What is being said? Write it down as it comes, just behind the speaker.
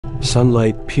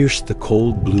Sunlight pierced the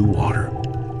cold blue water,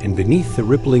 and beneath the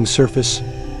rippling surface,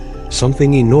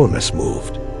 something enormous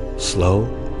moved, slow,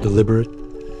 deliberate,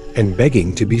 and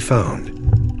begging to be found.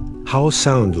 How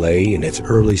sound lay in its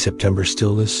early September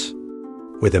stillness,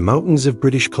 where the mountains of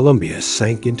British Columbia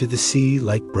sank into the sea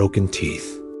like broken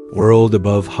teeth. World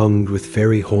above hummed with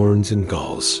fairy horns and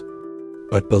gulls.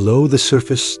 But below the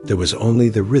surface there was only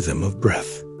the rhythm of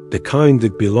breath, the kind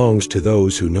that belongs to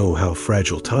those who know how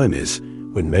fragile time is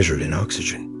when measured in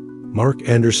oxygen. Mark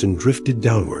Anderson drifted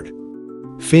downward,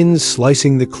 fins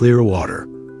slicing the clear water,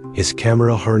 his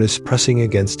camera harness pressing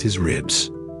against his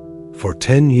ribs. For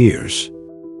 10 years,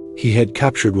 he had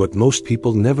captured what most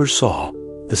people never saw,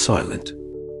 the silent,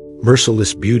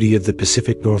 merciless beauty of the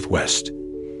Pacific Northwest.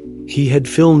 He had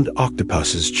filmed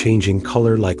octopuses changing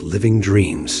color like living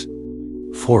dreams,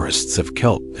 forests of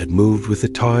kelp that moved with the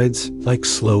tides like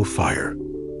slow fire.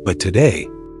 But today,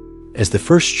 as the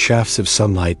first shafts of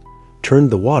sunlight turned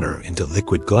the water into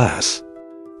liquid glass,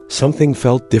 something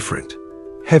felt different,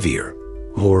 heavier,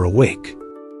 more awake,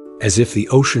 as if the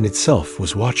ocean itself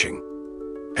was watching.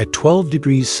 At 12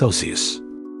 degrees Celsius,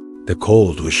 the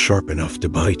cold was sharp enough to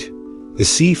bite. The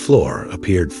sea floor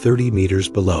appeared 30 meters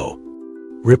below,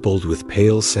 rippled with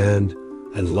pale sand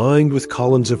and lined with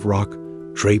columns of rock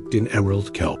draped in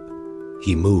emerald kelp.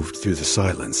 He moved through the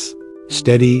silence,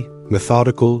 steady,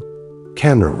 methodical,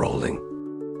 camera rolling,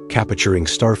 capturing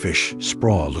starfish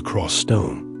sprawled across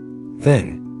stone.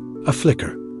 Then, a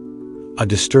flicker, a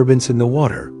disturbance in the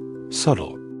water,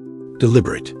 subtle,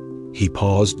 deliberate. He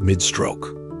paused mid-stroke.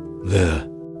 The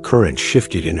current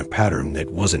shifted in a pattern that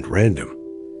wasn't random.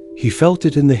 He felt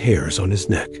it in the hairs on his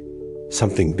neck.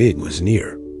 Something big was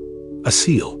near. A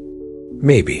seal,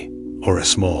 maybe, or a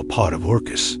small pod of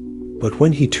orcus. But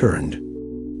when he turned,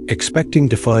 expecting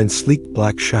to find sleek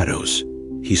black shadows,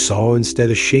 he saw instead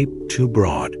a shape too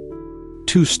broad,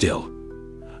 too still.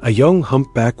 A young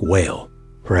humpback whale,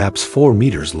 perhaps 4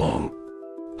 meters long,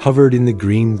 hovered in the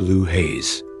green-blue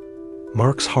haze.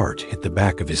 Mark's heart hit the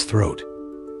back of his throat.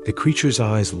 The creature's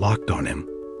eyes locked on him,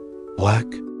 black,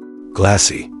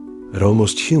 glassy, but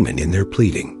almost human in their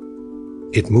pleading.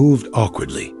 It moved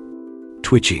awkwardly,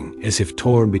 twitching as if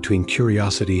torn between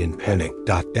curiosity and panic.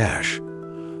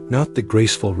 Not the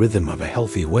graceful rhythm of a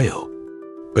healthy whale,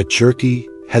 but jerky,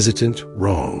 hesitant,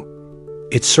 wrong.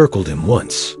 It circled him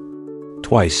once,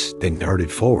 twice, then darted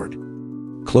forward,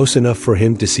 close enough for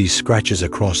him to see scratches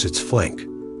across its flank.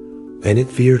 Then it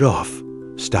veered off,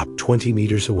 stopped 20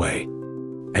 meters away,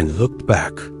 and looked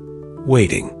back,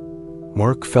 waiting.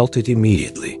 Mark felt it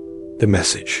immediately, the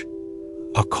message.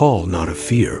 A call not of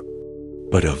fear,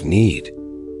 but of need.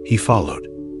 He followed.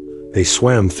 They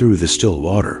swam through the still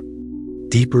water,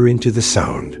 deeper into the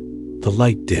sound. The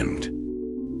light dimmed,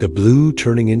 the blue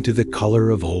turning into the color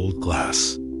of old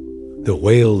glass. The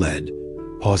whale led,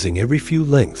 pausing every few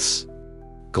lengths,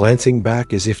 glancing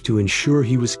back as if to ensure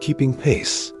he was keeping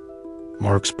pace.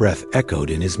 Mark's breath echoed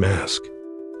in his mask,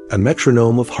 a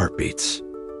metronome of heartbeats.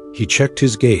 He checked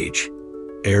his gauge.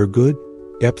 Air good,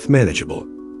 depth manageable.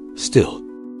 Still,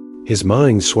 his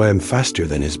mind swam faster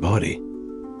than his body.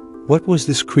 What was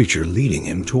this creature leading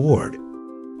him toward?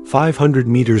 500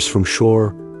 meters from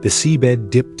shore, the seabed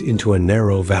dipped into a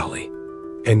narrow valley.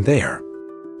 And there,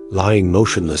 lying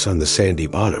motionless on the sandy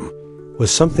bottom,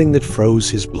 was something that froze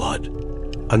his blood.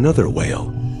 Another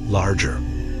whale, larger,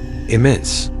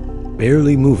 immense,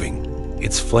 barely moving,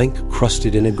 its flank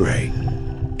crusted in a gray,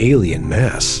 alien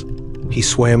mass. He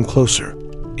swam closer.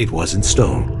 It wasn't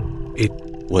stone. It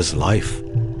was life.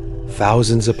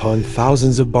 Thousands upon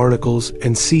thousands of barnacles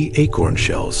and sea acorn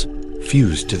shells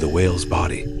fused to the whale's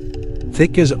body,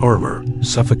 thick as armor,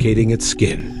 suffocating its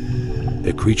skin.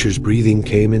 The creature's breathing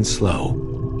came in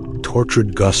slow,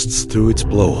 tortured gusts through its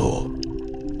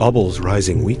blowhole, bubbles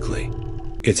rising weakly.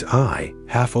 Its eye,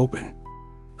 half open,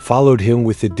 followed him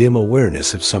with the dim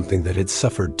awareness of something that had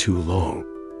suffered too long.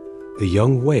 The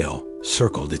young whale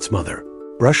circled its mother,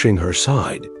 brushing her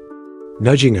side,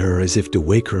 nudging her as if to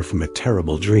wake her from a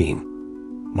terrible dream.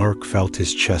 Mark felt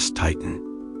his chest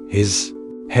tighten. His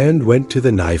hand went to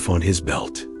the knife on his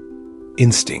belt.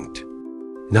 Instinct,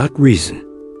 not reason.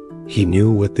 He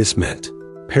knew what this meant.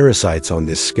 Parasites on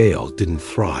this scale didn't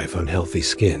thrive on healthy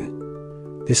skin.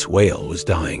 This whale was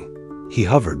dying. He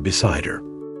hovered beside her,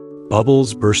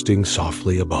 bubbles bursting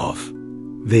softly above.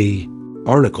 The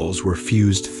barnacles were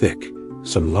fused thick,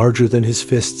 some larger than his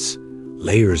fists,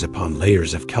 layers upon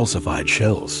layers of calcified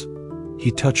shells.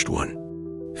 He touched one,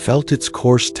 felt its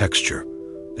coarse texture,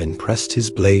 then pressed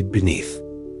his blade beneath.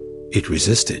 It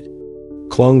resisted,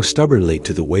 clung stubbornly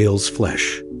to the whale's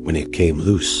flesh when it came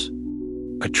loose.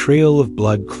 A trail of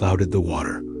blood clouded the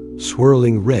water,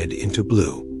 swirling red into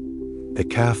blue. The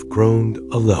calf groaned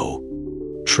a low,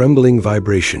 trembling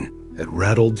vibration that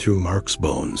rattled through Mark's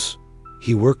bones.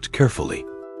 He worked carefully,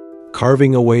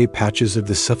 carving away patches of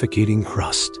the suffocating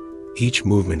crust, each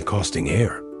movement costing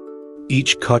air,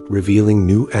 each cut revealing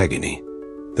new agony.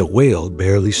 The whale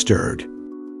barely stirred,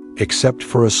 except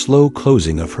for a slow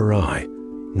closing of her eye,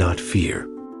 not fear,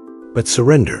 but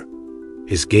surrender.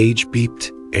 His gauge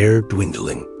beeped, air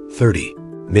dwindling. 30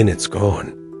 minutes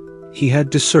gone. He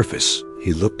had to surface.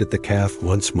 He looked at the calf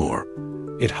once more.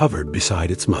 It hovered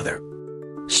beside its mother,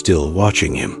 still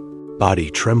watching him, body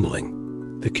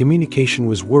trembling. The communication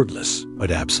was wordless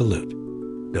but absolute.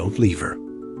 Don't leave her.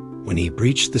 When he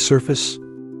breached the surface,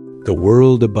 the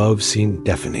world above seemed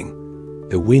deafening.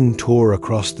 The wind tore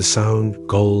across the sound,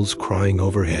 gulls crying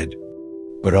overhead.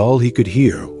 But all he could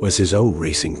hear was his own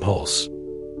racing pulse.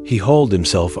 He hauled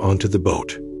himself onto the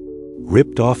boat,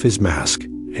 ripped off his mask,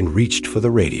 and reached for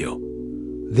the radio.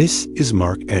 "This is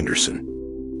Mark Anderson,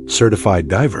 certified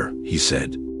diver," he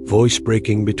said, voice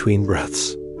breaking between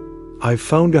breaths. "I've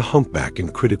found a humpback in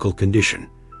critical condition,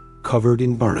 covered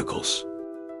in barnacles,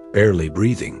 barely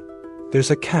breathing.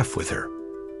 There's a calf with her.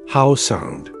 How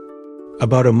Sound,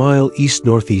 about a mile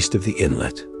east-northeast of the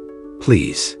inlet.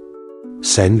 Please,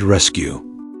 send rescue."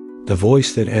 The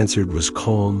voice that answered was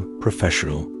calm,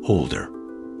 professional, older.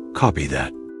 "Copy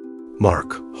that.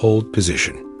 Mark, hold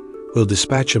position. We'll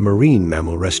dispatch a marine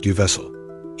mammal rescue vessel.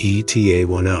 ETA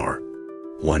 1 hour.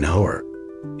 1 hour.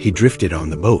 He drifted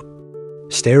on the boat,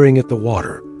 staring at the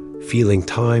water, feeling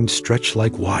time stretch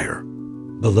like wire.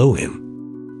 Below him,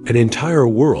 an entire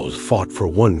world fought for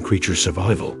one creature's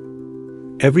survival.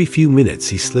 Every few minutes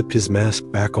he slipped his mask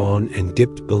back on and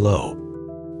dipped below.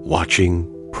 Watching,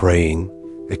 praying,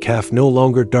 the calf no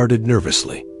longer darted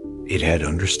nervously. It had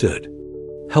understood.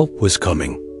 Help was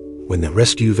coming. When the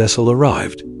rescue vessel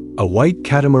arrived, a white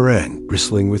catamaran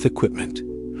bristling with equipment,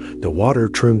 the water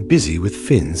turned busy with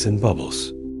fins and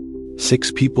bubbles.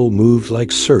 6 people moved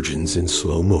like surgeons in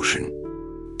slow motion.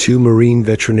 2 marine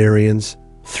veterinarians,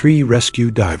 3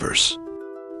 rescue divers,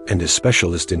 and a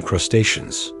specialist in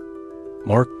crustaceans.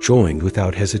 Mark joined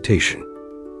without hesitation.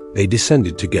 They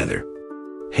descended together,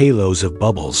 halos of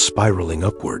bubbles spiraling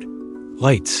upward,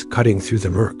 lights cutting through the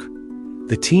murk.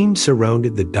 The team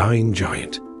surrounded the dying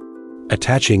giant,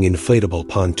 attaching inflatable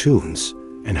pontoons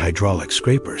and hydraulic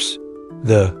scrapers.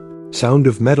 The sound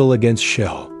of metal against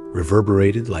shell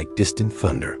reverberated like distant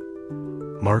thunder.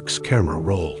 Mark's camera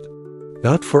rolled,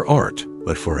 not for art,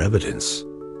 but for evidence.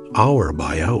 Hour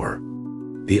by hour,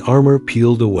 the armor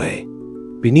peeled away.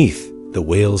 Beneath, the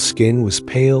whale's skin was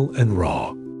pale and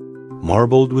raw,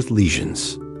 marbled with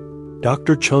lesions.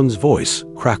 Dr. Chun's voice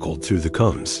crackled through the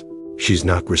coms. "She's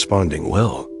not responding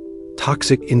well.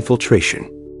 Toxic infiltration.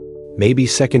 Maybe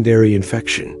secondary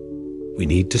infection. We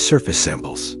need to surface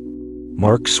samples."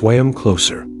 Mark swam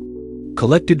closer,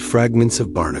 collected fragments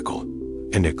of barnacle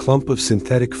and a clump of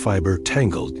synthetic fiber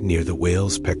tangled near the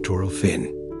whale's pectoral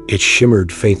fin. It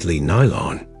shimmered faintly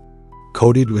nylon,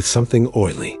 coated with something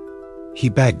oily. He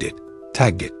bagged it,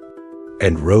 tagged it,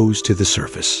 and rose to the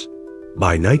surface.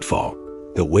 By nightfall,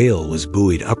 the whale was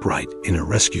buoyed upright in a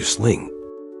rescue sling,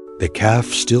 the calf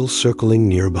still circling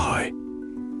nearby.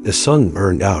 The sun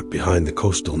burned out behind the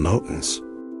coastal mountains,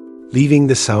 leaving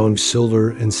the sound silver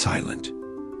and silent.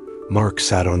 Mark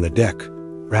sat on the deck,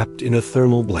 wrapped in a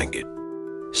thermal blanket,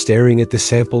 staring at the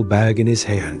sample bag in his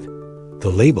hand. The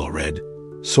label read,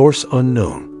 "Source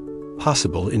unknown,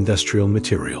 possible industrial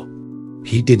material."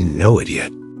 He didn't know it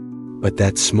yet, but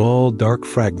that small, dark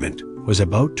fragment was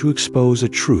about to expose a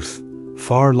truth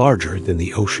far larger than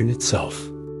the ocean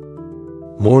itself.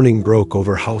 Morning broke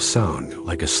over Howe Sound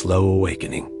like a slow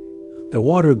awakening. The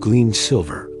water gleamed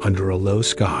silver under a low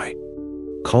sky,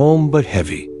 calm but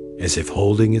heavy, as if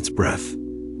holding its breath.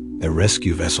 The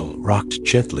rescue vessel rocked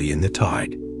gently in the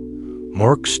tide.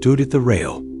 Mark stood at the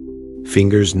rail,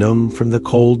 fingers numb from the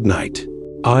cold night,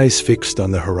 eyes fixed on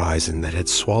the horizon that had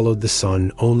swallowed the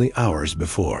sun only hours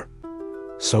before.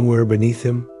 Somewhere beneath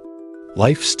him,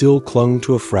 life still clung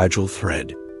to a fragile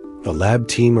thread. The lab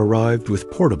team arrived with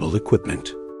portable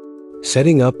equipment,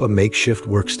 setting up a makeshift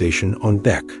workstation on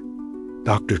deck.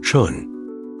 Dr. Chun,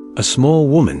 a small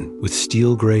woman with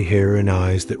steel-gray hair and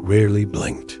eyes that rarely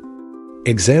blinked,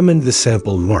 examined the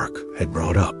sample Mark had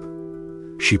brought up.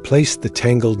 She placed the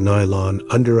tangled nylon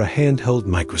under a handheld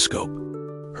microscope,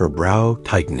 her brow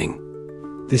tightening.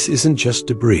 "This isn't just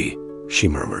debris," she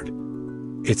murmured.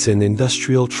 "It's an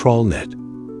industrial trawl net.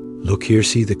 Look here,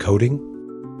 see the coating?"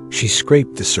 She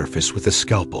scraped the surface with a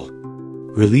scalpel,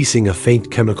 releasing a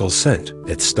faint chemical scent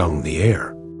that stung the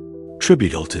air.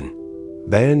 Tributyltin,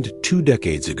 banned 2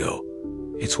 decades ago.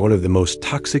 It's one of the most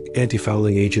toxic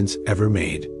antifouling agents ever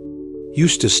made.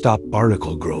 Used to stop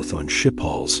barnacle growth on ship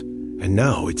hulls, and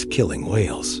now it's killing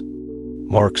whales.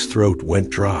 Mark's throat went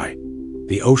dry.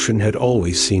 The ocean had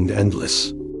always seemed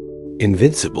endless,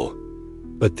 invincible.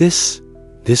 But this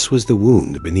was the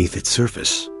wound beneath its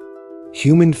surface.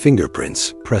 Human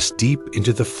fingerprints pressed deep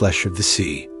into the flesh of the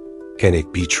sea. Can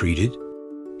it be treated?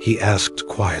 He asked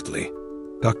quietly.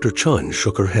 Dr. Chun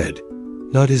shook her head.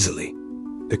 Not easily.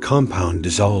 The compound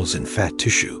dissolves in fat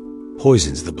tissue,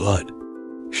 poisons the blood,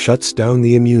 shuts down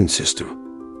the immune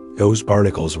system. Those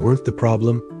barnacles weren't the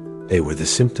problem. They were the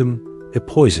symptom. A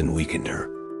poison weakened her,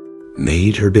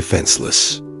 made her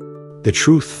defenseless. The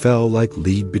truth fell like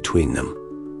lead between them.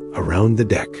 Around the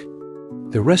deck,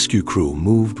 the rescue crew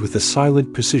moved with the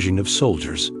silent precision of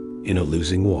soldiers in a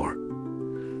losing war.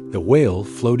 The whale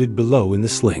floated below in the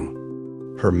sling,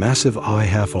 her massive eye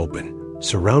half open,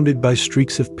 surrounded by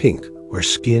streaks of pink where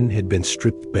skin had been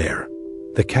stripped bare.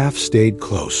 The calf stayed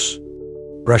close,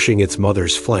 brushing its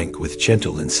mother's flank with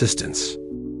gentle insistence,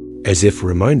 as if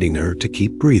reminding her to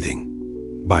keep breathing.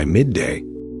 By midday,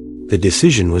 the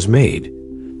decision was made.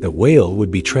 The whale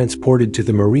would be transported to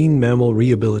the Marine Mammal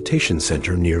Rehabilitation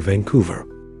Center near Vancouver.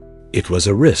 It was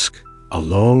a risk, a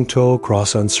long tow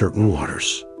across uncertain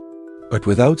waters. But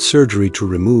without surgery to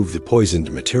remove the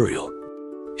poisoned material,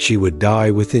 she would die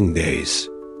within days.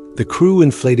 The crew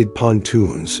inflated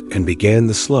pontoons and began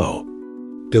the slow,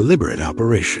 deliberate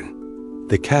operation.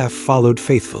 The calf followed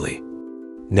faithfully,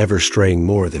 never straying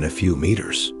more than a few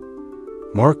meters.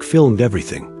 Mark filmed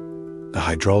everything, the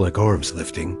hydraulic arms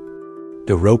lifting,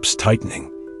 the ropes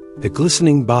tightening, the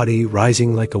glistening body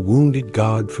rising like a wounded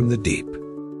god from the deep.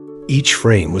 Each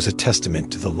frame was a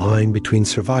testament to the line between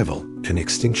survival and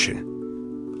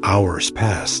extinction. Hours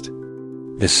passed.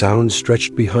 The sound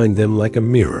stretched behind them like a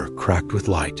mirror cracked with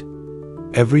light.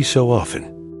 Every so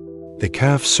often, the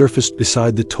calf surfaced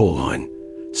beside the tow line,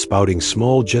 spouting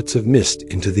small jets of mist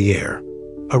into the air,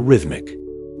 a rhythmic,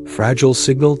 fragile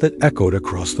signal that echoed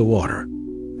across the water.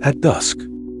 At dusk,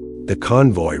 the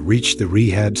convoy reached the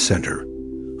rehab center.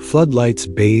 Floodlights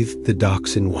bathed the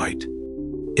docks in white,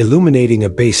 illuminating a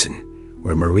basin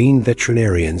where marine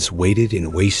veterinarians waded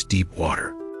in waist-deep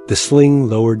water. The sling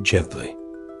lowered gently.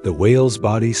 The whale's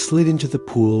body slid into the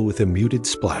pool with a muted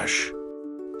splash.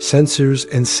 Sensors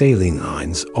and saline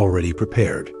lines already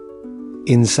prepared.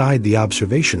 Inside the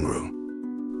observation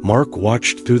room, Mark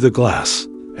watched through the glass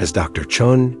as Dr.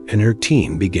 Chun and her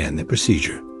team began the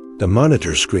procedure. The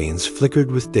monitor screens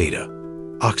flickered with data,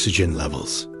 oxygen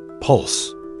levels,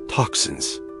 pulse,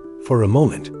 toxins. For a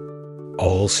moment,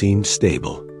 all seemed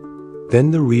stable.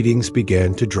 Then the readings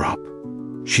began to drop.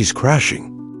 She's crashing.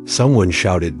 Someone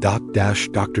shouted.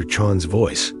 Dr. Chun's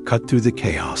voice cut through the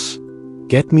chaos.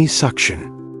 Get me suction.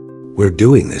 We're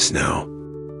doing this now.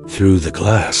 Through the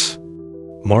glass,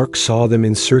 Mark saw them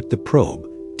insert the probe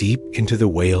deep into the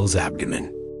whale's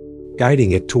abdomen.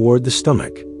 Guiding it toward the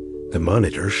stomach, the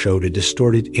monitor showed a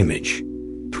distorted image,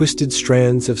 twisted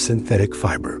strands of synthetic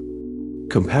fiber,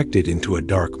 compacted into a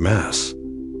dark mass.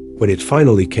 When it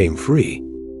finally came free,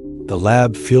 the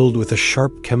lab filled with a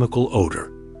sharp chemical odor.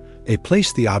 They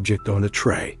placed the object on a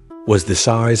tray. Was the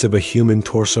size of a human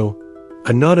torso,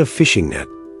 a knot of fishing net,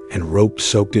 and rope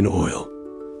soaked in oil.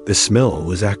 The smell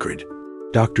was acrid.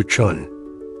 Dr. Chun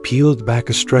peeled back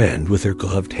a strand with her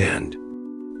gloved hand,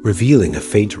 revealing a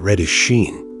faint reddish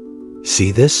sheen.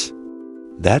 See this?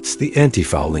 That's the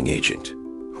anti-fouling agent.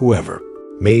 Whoever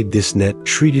made this net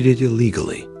treated it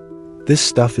illegally. This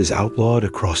stuff is outlawed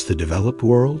across the developed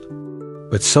world,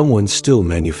 but someone's still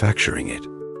manufacturing it.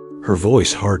 Her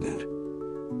voice hardened.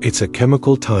 It's a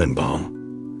chemical time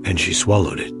bomb, and she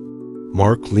swallowed it.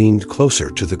 Mark leaned closer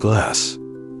to the glass.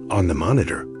 On the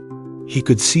monitor, he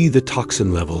could see the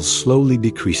toxin levels slowly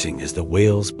decreasing as the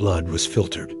whale's blood was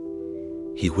filtered.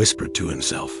 He whispered to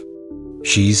himself,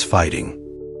 "She's fighting."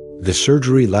 The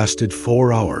surgery lasted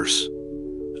 4 hours.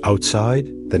 Outside,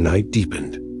 the night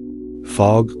deepened,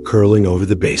 fog curling over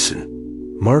the basin.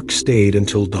 Mark stayed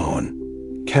until dawn,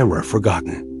 camera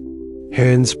forgotten,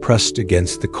 hands pressed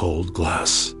against the cold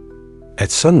glass.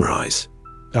 At sunrise,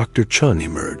 Dr. Chun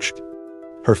emerged,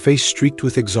 her face streaked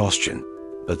with exhaustion,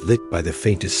 but lit by the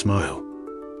faintest smile.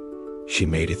 "She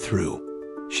made it through,"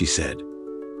 she said.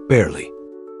 "Barely.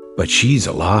 But she's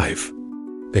alive."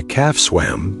 The calf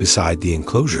swam beside the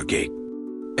enclosure gate,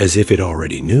 as if it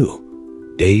already knew.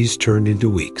 Days turned into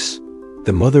weeks.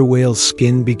 The mother whale's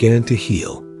skin began to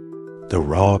heal, the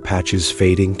raw patches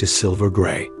fading to silver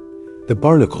gray. The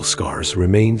barnacle scars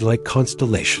remained like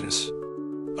constellations.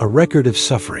 A record of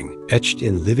suffering etched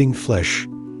in living flesh.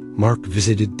 Mark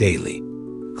visited daily,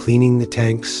 cleaning the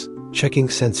tanks, checking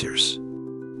sensors,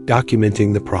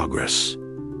 documenting the progress.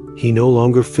 He no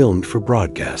longer filmed for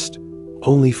broadcast.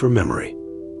 only for memory.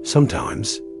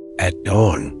 Sometimes, at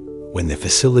dawn, when the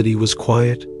facility was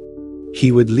quiet,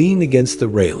 he would lean against the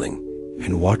railing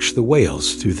and watch the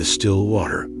whales through the still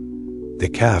water. The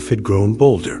calf had grown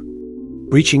bolder,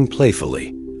 breaching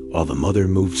playfully, while the mother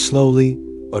moved slowly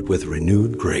but with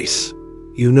renewed grace.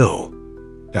 "You know,"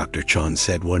 Dr. Chan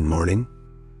said one morning,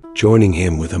 joining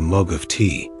him with a mug of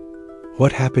tea,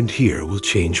 "what happened here will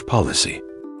change policy.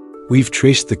 We've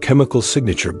traced the chemical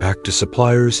signature back to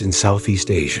suppliers in Southeast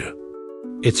Asia.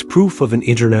 It's proof of an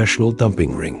international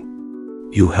dumping ring.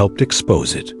 You helped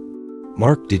expose it."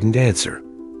 Mark didn't answer.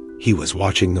 He was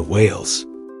watching the whales.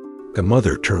 The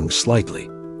mother turned slightly,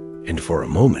 and for a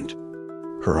moment,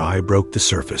 her eye broke the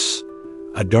surface,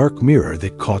 a dark mirror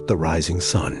that caught the rising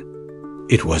sun.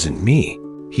 "It wasn't me,"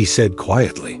 he said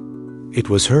quietly. "It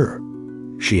was her.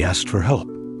 She asked for help.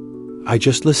 I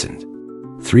just listened."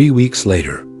 3 weeks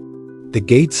later, the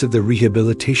gates of the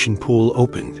rehabilitation pool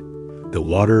opened. The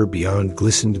water beyond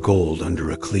glistened gold under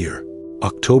a clear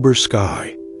October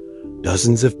sky.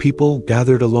 Dozens of people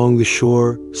gathered along the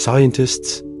shore,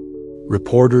 scientists,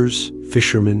 reporters,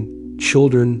 fishermen,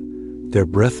 children, their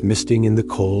breath misting in the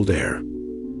cold air.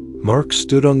 Mark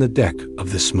stood on the deck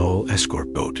of the small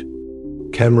escort boat,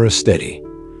 camera steady.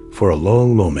 For a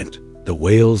long moment, the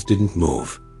whales didn't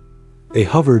move. They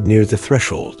hovered near the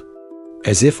threshold,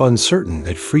 as if uncertain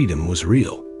that freedom was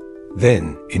real.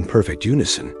 Then, in perfect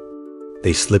unison,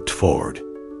 they slipped forward.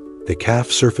 The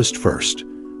calf surfaced first,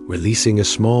 releasing a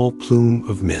small plume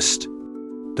of mist.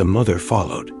 The mother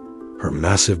followed, her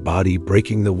massive body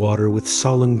breaking the water with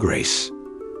solemn grace.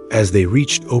 As they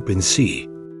reached open sea,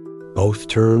 both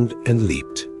turned and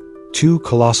leaped, two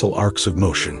colossal arcs of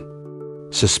motion,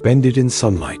 suspended in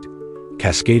sunlight,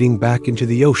 cascading back into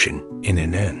the ocean in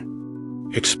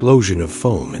an explosion of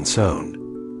foam and sound.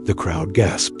 The crowd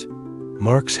gasped.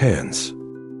 Mark's hands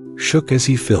shook as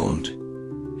he filmed.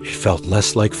 It felt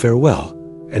less like farewell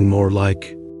and more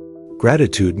like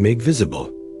gratitude made visible.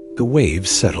 The waves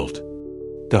settled.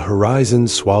 The horizon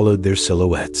swallowed their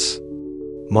silhouettes.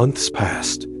 Months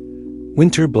passed.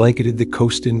 Winter blanketed the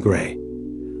coast in gray.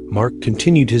 Mark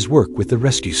continued his work with the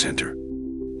rescue center.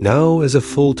 Now as a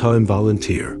full-time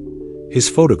volunteer, his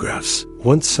photographs,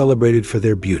 once celebrated for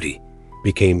their beauty,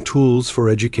 became tools for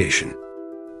education.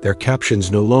 Their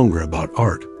captions no longer about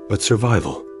art, but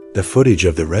survival. The footage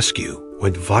of the rescue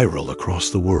went viral across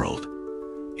the world.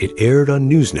 It aired on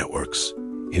news networks,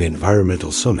 in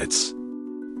environmental summits.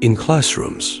 In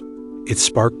classrooms, it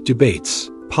sparked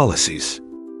debates, policies,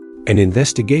 and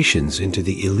investigations into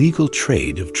the illegal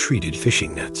trade of treated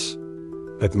fishing nets.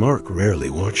 But Mark rarely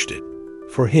watched it.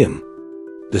 For him,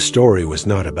 the story was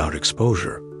not about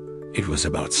exposure. It was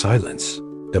about silence.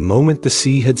 The moment the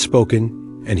sea had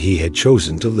spoken, and he had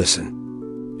chosen to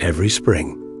listen. Every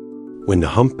spring, when the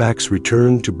humpbacks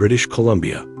returned to British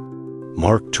Columbia,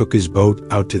 Mark took his boat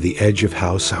out to the edge of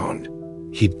Howe Sound.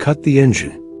 He'd cut the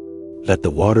engine, let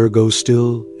the water go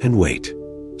still, and wait.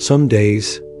 Some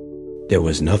days, there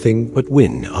was nothing but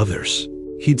wind. Others,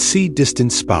 he'd see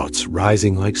distant spouts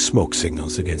rising like smoke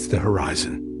signals against the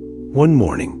horizon. One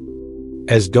morning,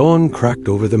 as dawn cracked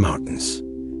over the mountains,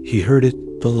 he heard it,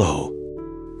 the low,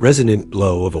 resonant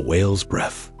blow of a whale's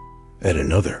breath. At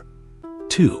another,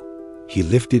 too, he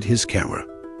lifted his camera.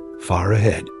 Far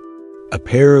ahead, a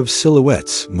pair of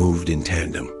silhouettes moved in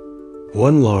tandem,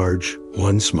 one large,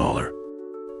 one smaller,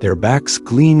 their backs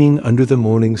gleaming under the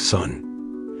morning sun.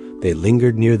 They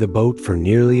lingered near the boat for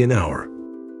nearly an hour,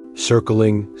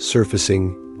 circling,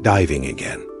 surfacing, diving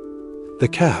again. The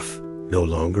calf, no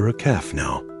longer a calf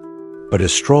now, but a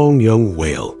strong young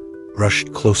whale,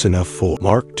 rushed close enough for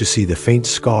Mark to see the faint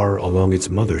scar along its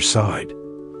mother's side,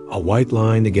 a white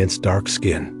line against dark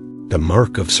skin, the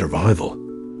mark of survival.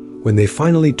 When they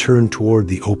finally turned toward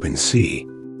the open sea,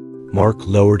 Mark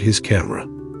lowered his camera.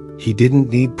 He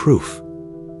didn't need proof.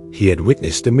 He had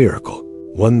witnessed a miracle,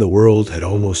 one the world had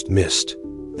almost missed.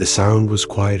 The sound was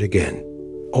quiet again.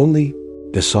 Only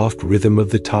the soft rhythm of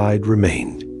the tide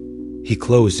remained. He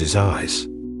closed his eyes,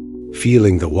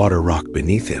 feeling the water rock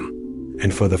beneath him,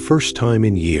 and for the first time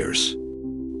in years,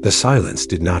 the silence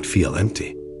did not feel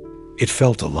empty. It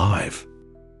felt alive.